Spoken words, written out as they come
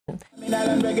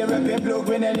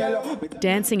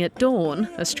Dancing at Dawn,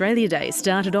 Australia Day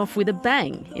started off with a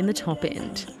bang in the top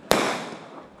end.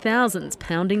 Thousands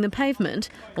pounding the pavement,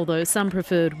 although some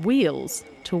preferred wheels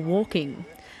to walking.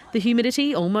 The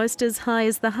humidity almost as high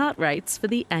as the heart rates for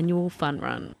the annual fun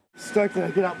run. Stoked that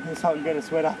I get up in this hut and get a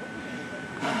sweater.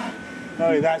 Not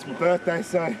only that, it's my birthday,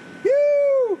 so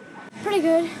woo! Pretty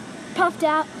good. Puffed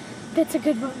out. That's a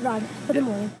good run for the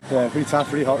morning. Yeah, pretty tough,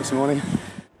 pretty hot this morning.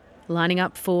 Lining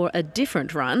up for a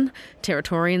different run,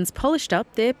 Territorians polished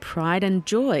up their pride and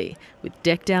joy with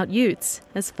decked out utes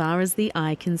as far as the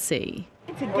eye can see.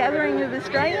 It's a gathering of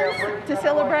Australians to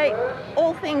celebrate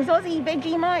all things Aussie,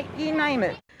 Vegemite, you name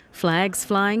it. Flags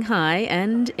flying high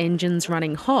and engines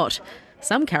running hot.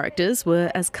 Some characters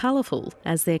were as colourful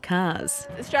as their cars.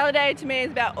 Australia Day to me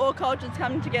is about all cultures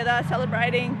coming together,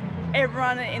 celebrating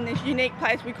everyone in this unique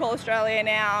place we call Australia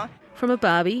now. From a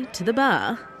barbie to the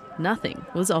bar, nothing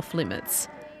was off limits.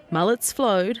 Mullets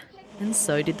flowed, and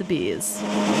so did the beers.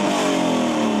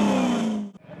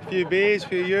 A few beers, a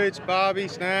few utes, barbie,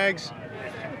 snags.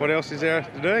 What else is there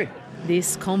to do?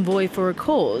 This convoy for a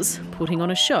cause, putting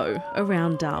on a show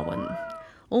around Darwin.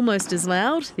 Almost as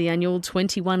loud, the annual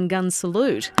 21-gun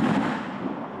salute.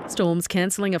 Storms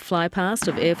cancelling a flypast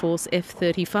of Air Force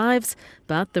F-35s,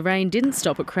 but the rain didn't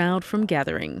stop a crowd from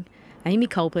gathering. Amy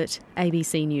Colbert,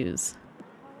 ABC News.